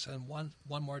guest. And one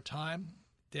more time,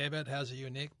 David has a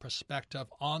unique perspective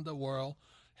on the world,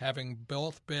 having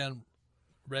both been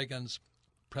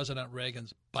President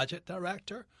Reagan's budget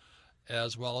director,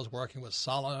 as well as working with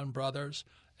Salomon Brothers,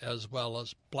 as well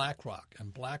as BlackRock.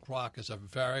 And BlackRock is a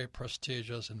very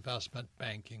prestigious investment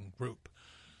banking group.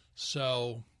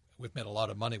 So we've made a lot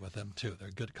of money with them, too. They're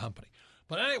a good company.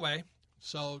 But anyway,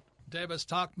 so David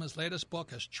Stockman's latest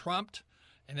book is Trumped,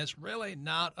 and it's really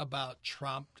not about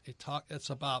Trump. It's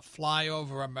about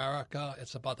flyover America.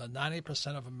 It's about the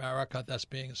 90% of America that's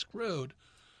being screwed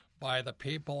by the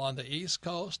people on the East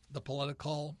Coast, the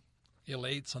political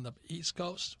elites on the East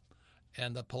Coast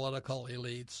and the political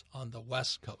elites on the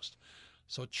West Coast.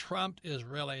 So Trump is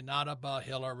really not about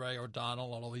Hillary or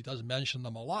Donald, although he does mention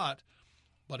them a lot,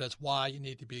 but it's why you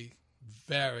need to be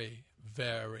very,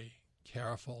 very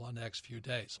careful the next few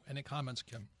days. Any comments,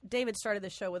 Kim? David started the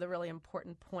show with a really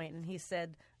important point, and he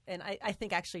said, and I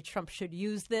think actually Trump should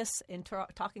use this in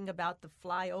talking about the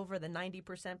flyover, the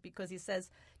 90%, because he says,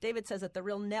 David says that the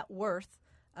real net worth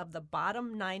of the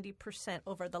bottom 90%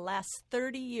 over the last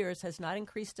 30 years has not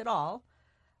increased at all,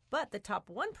 but the top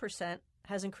 1%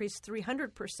 has increased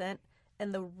 300%,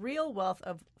 and the real wealth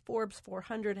of Forbes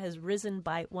 400 has risen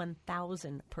by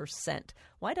 1,000%.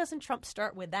 Why doesn't Trump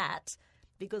start with that?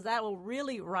 Because that will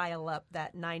really rile up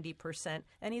that 90%.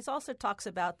 And he also talks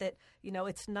about that,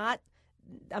 it's not,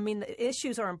 the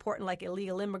issues are important like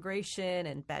illegal immigration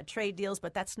and bad trade deals,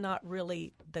 but that's not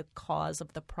really the cause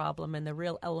of the problem. And the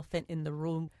real elephant in the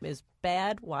room is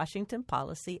bad Washington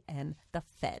policy and the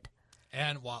Fed.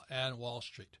 And Wall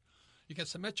Street. You can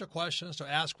submit your questions to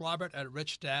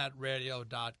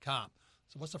AskRobert@richdadradio.com.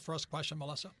 So what's the first question,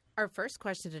 Melissa? Our first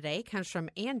question today comes from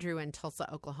Andrew in Tulsa,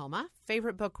 Oklahoma.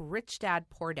 Favorite book, Rich Dad,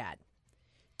 Poor Dad.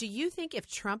 Do you think if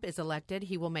Trump is elected,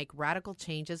 he will make radical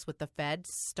changes with the Fed,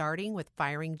 starting with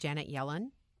firing Janet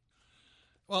Yellen?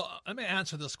 Well, let me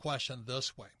answer this question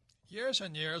this way. Years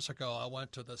and years ago, I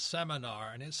went to the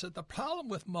seminar, and he said the problem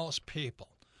with most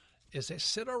people is they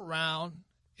sit around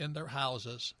in their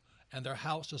houses, and their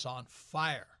house is on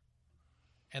fire,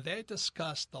 and they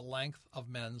discuss the length of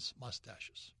men's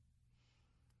mustaches.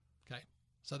 Okay?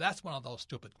 So that's one of those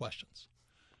stupid questions.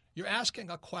 You're asking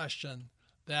a question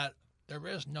that there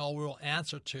is no real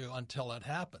answer to until it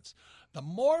happens. The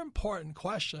more important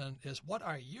question is, what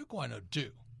are you going to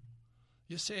do?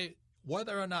 You see,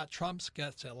 whether or not Trump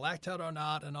gets elected or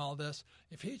not and all this,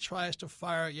 if he tries to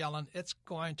fire Yellen, it's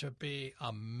going to be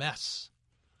a mess.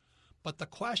 But the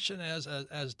question is,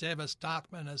 as David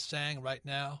Stockman is saying right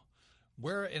now,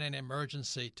 we're in an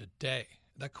emergency today.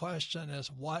 The question is,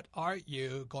 what are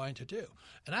you going to do?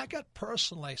 And I get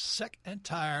personally sick and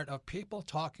tired of people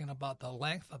talking about the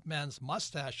length of men's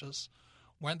mustaches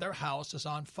when their house is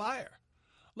on fire.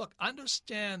 Look,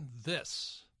 understand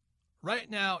this.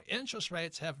 Right now, interest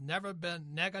rates have never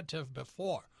been negative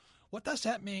before. What does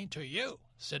that mean to you,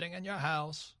 sitting in your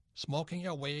house, smoking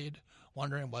your weed,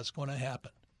 wondering what's going to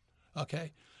happen?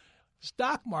 Okay?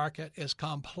 Stock market is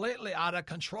completely out of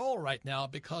control right now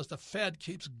because the Fed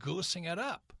keeps goosing it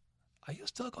up. Are you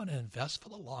still going to invest for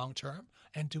the long term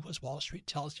and do as Wall Street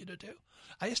tells you to do?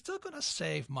 Are you still going to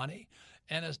save money?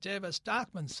 And as David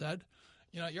Stockman said,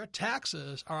 your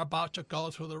taxes are about to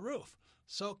go through the roof.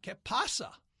 So, ¿qué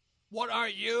pasa? What are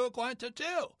you going to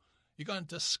do? You're going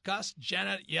to discuss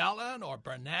Janet Yellen or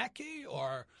Bernanke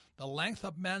or the length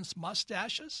of men's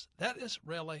mustaches? That is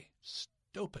really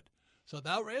stupid. So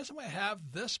the reason we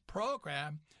have this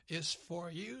program is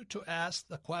for you to ask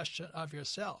the question of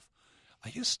yourself. Are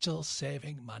you still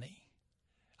saving money?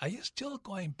 Are you still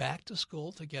going back to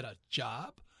school to get a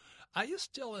job? Are you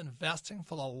still investing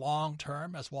for the long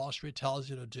term, as Wall Street tells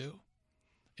you to do,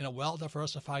 in a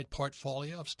well-diversified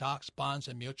portfolio of stocks, bonds,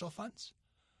 and mutual funds?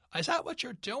 Is that what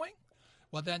you're doing?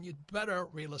 Well, then you'd better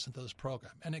re-listen to this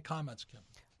program. Any comments, Kim?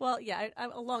 Well, yeah,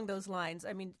 along those lines,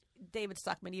 David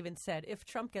Stockman even said if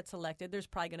Trump gets elected, there's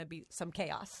probably going to be some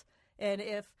chaos. And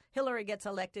if Hillary gets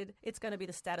elected, it's going to be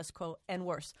the status quo and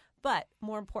worse. But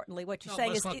more importantly, what you're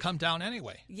saying is... it's going to come down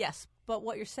anyway. Yes. But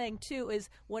what you're saying, too, is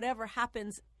whatever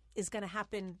happens is going to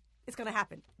happen. It's going to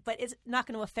happen. But it's not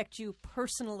going to affect you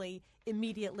personally,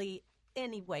 immediately,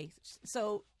 anyway.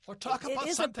 So... Or talk about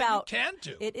something you can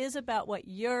do. It is about what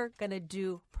you're going to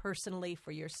do personally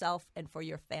for yourself and for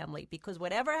your family, because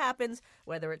whatever happens,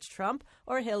 whether it's Trump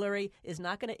or Hillary, is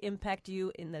not going to impact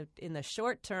you in the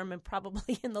short term and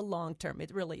probably in the long term. It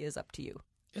really is up to you.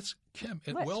 Kim.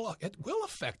 It will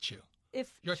affect you.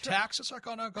 If your taxes are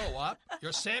going to go up,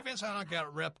 your savings are going to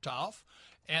get ripped off,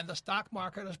 and the stock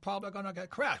market is probably going to get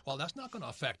crashed. Well, that's not going to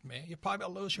affect me. You probably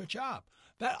lose your job.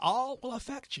 That all will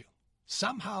affect you.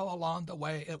 Somehow along the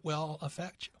way, it will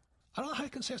affect you. I don't know how you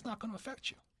can say it's not going to affect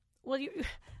you. Well,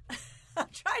 I'm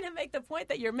trying to make the point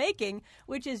that you're making,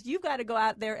 which is you've got to go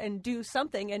out there and do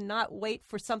something and not wait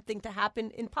for something to happen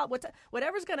in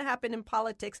whatever's going to happen in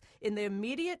politics in the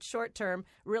immediate short term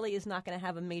really is not going to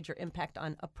have a major impact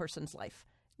on a person's life.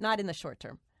 Not in the short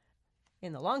term.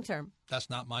 In the long term. That's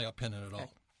not my opinion at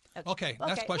all. Okay,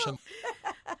 next question.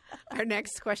 Our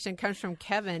next question comes from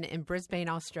Kevin in Brisbane,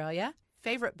 Australia.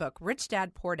 Favorite book, Rich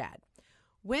Dad, Poor Dad.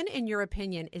 When, in your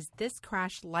opinion, is this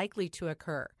crash likely to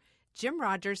occur? Jim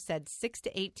Rogers said 6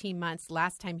 to 18 months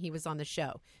last time he was on the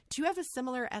show. Do you have a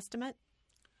similar estimate?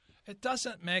 It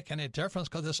doesn't make any difference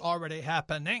because it's already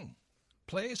happening.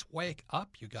 Please wake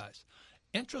up, you guys.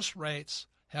 Interest rates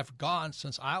have gone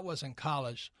since I was in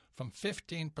college from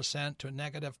 15% to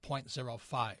negative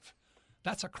 0.05.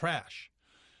 That's a crash.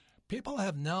 People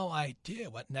have no idea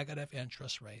what negative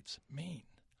interest rates mean.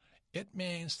 It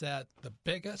means that the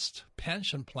biggest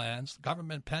pension plans,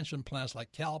 government pension plans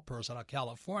like CalPERS out of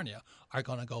California, are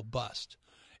going to go bust.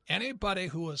 Anybody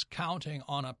who is counting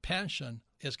on a pension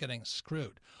is getting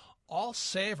screwed. All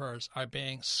savers are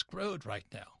being screwed right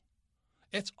now.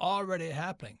 It's already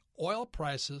happening. Oil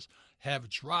prices have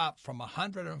dropped from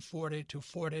 $140 to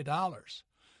 $40.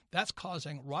 That's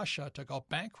causing Russia to go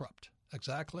bankrupt,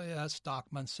 exactly as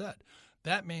Stockman said.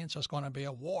 That means there's going to be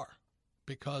a war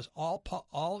because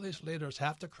all these leaders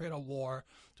have to create a war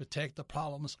to take the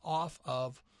problems off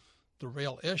of the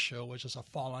real issue, which is a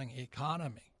falling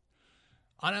economy.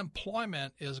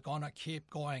 Unemployment is going to keep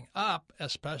going up,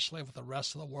 especially if the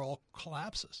rest of the world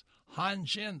collapses.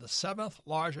 Hanjin, the seventh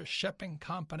largest shipping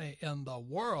company in the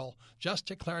world, just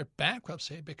declared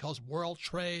bankruptcy because world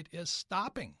trade is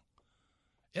stopping.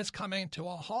 It's coming to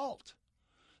a halt.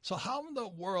 So how in the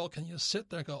world can you sit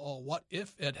there and go, oh, what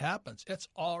if it happens? It's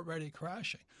already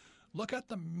crashing. Look at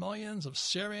the millions of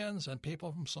Syrians and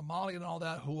people from Somalia and all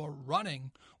that who are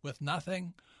running with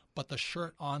nothing but the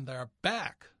shirt on their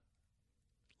back.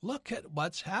 Look at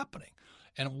what's happening.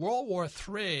 And World War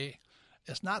III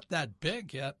is not that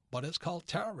big yet, but it's called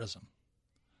terrorism.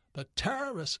 The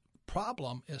terrorist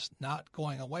problem is not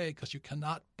going away because you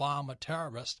cannot bomb a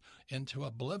terrorist into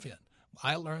oblivion.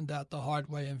 I learned that the hard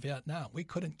way in Vietnam. We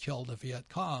couldn't kill the Viet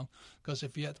Cong because the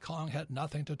Viet Cong had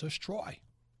nothing to destroy.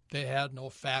 They had no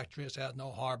factories, they had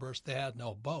no harbors, they had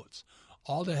no boats.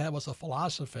 All they had was a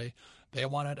philosophy. They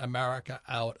wanted America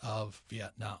out of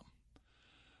Vietnam.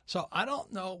 So I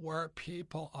don't know where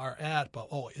people are at, but,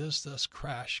 is this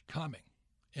crash coming?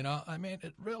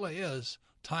 It really is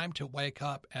time to wake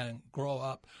up and grow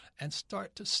up and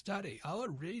start to study. I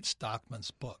would read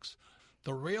Stockman's books.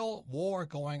 The real war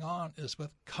going on is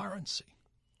with currency,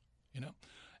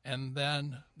 And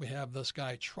then we have this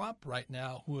guy Trump right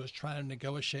now who is trying to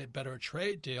negotiate better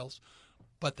trade deals,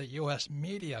 but the U.S.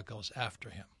 media goes after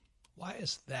him. Why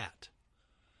is that?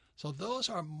 So those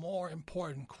are more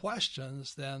important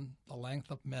questions than the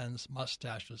length of men's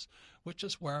mustaches, which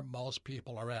is where most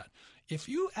people are at. If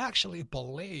you actually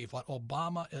believe what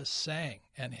Obama is saying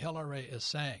and Hillary is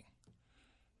saying,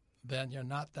 then you're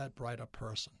not that bright a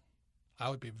person.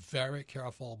 I would be very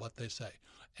careful what they say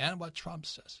and what Trump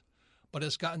says. But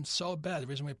it's gotten so bad. The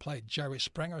reason we played Jerry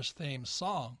Springer's theme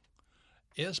song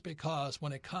is because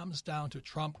when it comes down to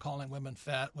Trump calling women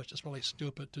fat, which is really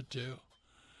stupid to do,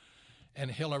 and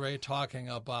Hillary talking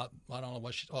about, I don't know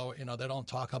what they don't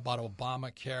talk about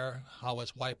Obamacare, how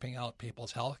it's wiping out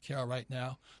people's health care right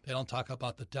now. They don't talk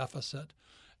about the deficit.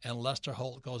 And Lester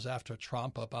Holt goes after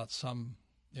Trump about the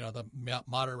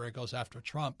moderator goes after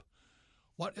Trump.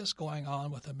 What is going on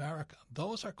with America?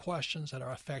 Those are questions that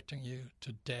are affecting you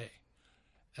today.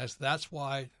 That's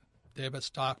why David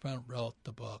Stockman wrote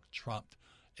the book, Trumped.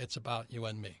 It's about you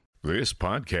and me. This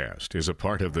podcast is a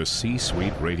part of the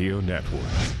C-Suite Radio Network.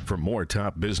 For more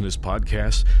top business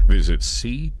podcasts, visit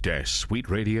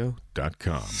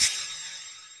c-suiteradio.com.